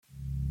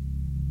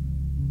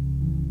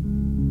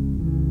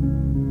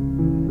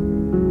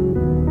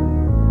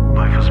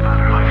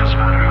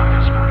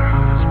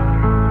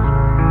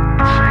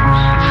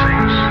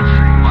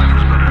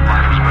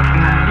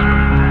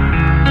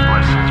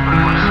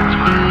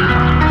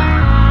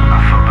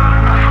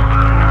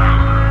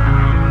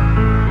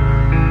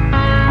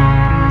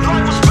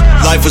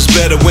Life was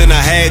better when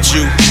I had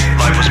you.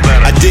 Life was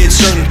better. I did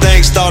certain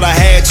things, thought I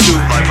had to.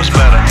 Life was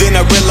better. Then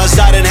I realized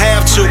I didn't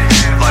have to.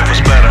 Life was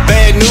better.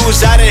 Bad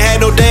news, I didn't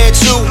have no dad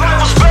too.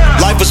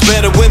 Life was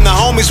better when the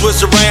homies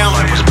was around.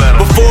 Life was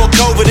better. Before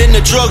COVID and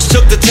the drugs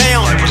took the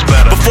town. Life was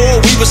better. Before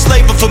we was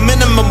slaving for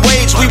minimum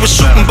wage, we was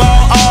shooting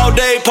ball all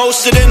day,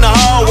 posted in the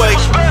hallway.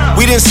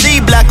 We didn't see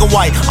black and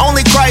white,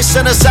 only Christ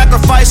and a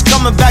sacrifice,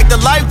 coming back to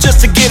life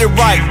just to get it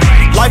right.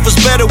 Life was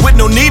better with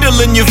no needle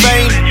in your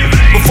vein.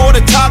 Before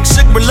the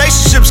toxic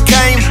relationships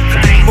came,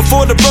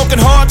 before the broken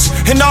hearts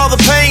and all the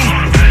pain.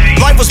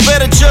 Life was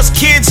better, just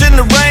kids in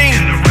the rain.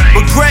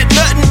 Regret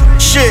nothing,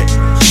 shit.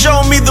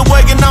 Show me the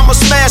way and I'ma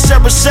smash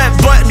that reset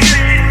button.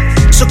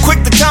 So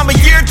quick the time of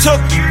year took.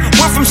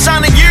 Went from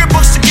signing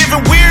yearbooks to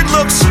giving weird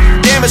looks.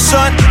 Damn it,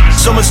 son,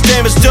 so much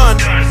damage done.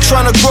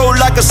 Trying to grow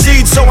like a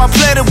seed, so I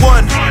planted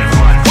one.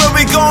 Where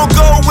we gon'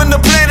 go when the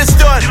planet's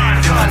done?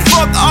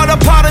 Fuck all the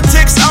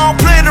politics, I don't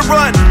plan to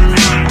run.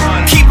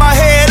 Keep my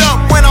head up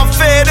when I'm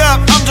fed up.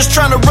 I'm just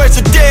trying to raise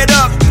the dead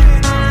up.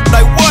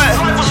 Like what?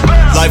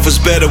 Life was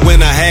better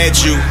when I had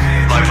you.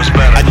 Life was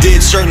better. I did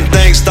certain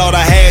things, thought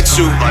I had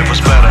to. Life was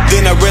better.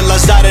 Then I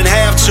realized I didn't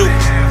have to.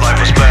 Life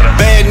was better.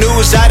 Bad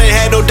news, I didn't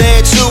have no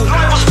dad too.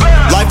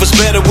 Life was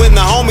better when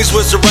the homies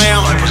was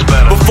around. Life was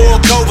better. Before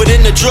COVID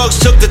and the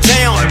drugs took the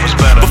town. Life was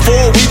better.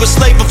 Before we was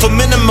slaving for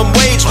minimum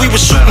wage, we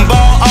was shooting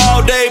ball all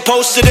day,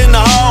 posted in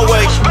the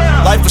hallway.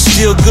 Life was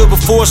still good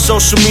before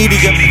social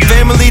media.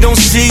 Family don't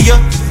see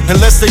ya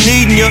unless they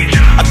needin' ya.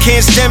 I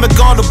can't stand back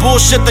all the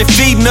bullshit they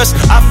feeding us.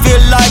 I feel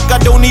like I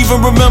don't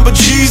even remember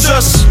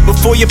Jesus.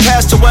 Before you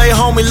passed away,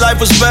 homie, life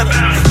was better.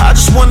 I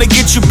just wanna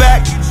get you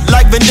back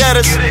like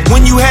vendettas.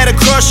 When you had a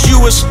crush, you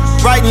was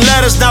writing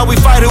letters. Now we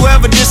fight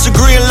whoever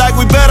disagreeing like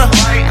we better.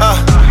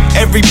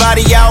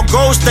 Everybody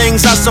outgrows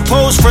things, I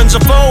suppose. Friends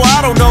or foe,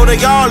 I don't know. They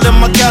all in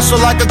my castle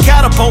like a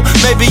catapult.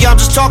 Maybe I'm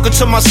just talking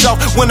to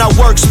myself when I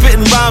work,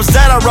 spitting rhymes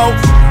that I wrote.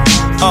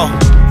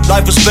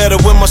 Life was better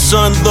when my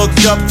son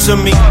looked up to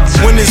me.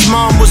 When his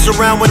mom was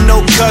around with no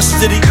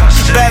custody.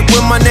 Back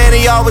when my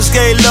nanny always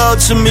gave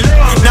love to me.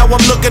 Now I'm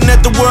looking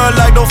at the world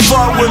like don't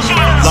fuck with me.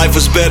 Life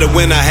was better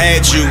when I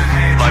had you.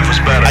 Life was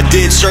better. I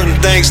did certain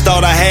things,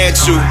 thought I had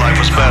to. Life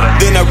was better.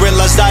 Then I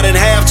realized I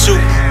didn't have to.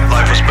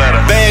 Life was better.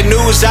 Bad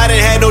news, I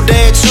didn't have no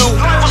dad too.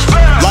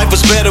 Life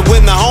was better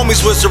when the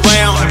homies was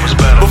around. Life was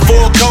better.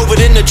 Before COVID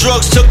and the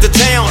drugs took the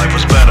town. Life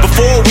was better.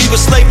 Before we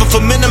was slaving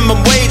for minimum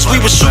wage, we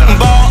was shooting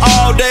ball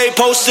all day,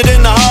 posted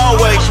in the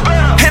hallway.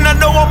 And I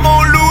know I'm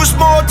gonna lose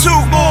more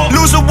too.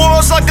 Losing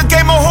wars like a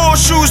game of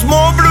horseshoes,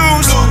 more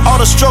blues. All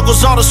the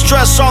struggles, all the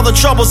stress, all the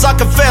troubles. I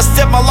confess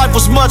that my life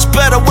was much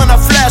better when I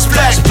flash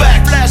back.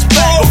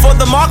 Before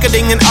the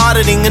marketing and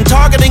auditing and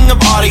targeting of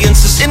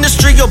audiences,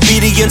 industry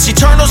obedience,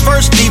 Eternals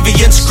versus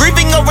deviants,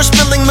 grieving over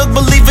spilling milk,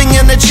 believing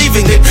in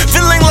achieving it,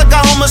 feeling like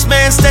a homeless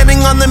man standing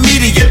on the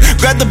median.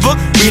 Grab the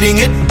book, reading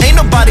it, ain't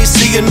nobody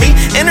seeing me.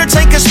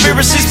 Entertain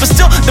conspiracies, but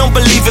still don't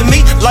believe in me.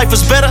 Life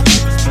was better,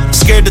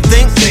 scared to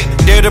think,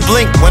 dare to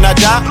blink. When I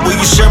die, will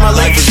you share my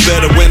life? Life was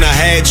better when I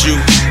had you.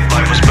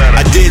 Life was better.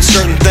 I did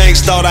certain things,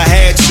 thought I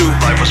had to.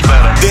 Life was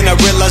better. Then I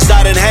realized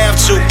I didn't have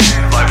to.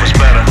 Life was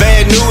better.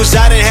 Bad news,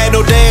 I didn't have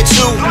no dad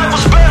too.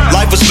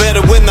 Life was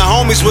better when the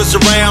homies was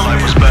around.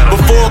 Life was better.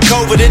 Before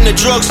COVID and the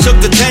drugs took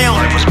the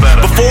town. Life was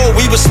better. Before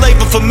we was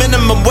slaving for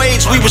minimum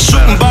wage, we was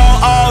shooting ball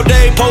all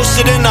day,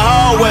 posted in the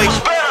hallway.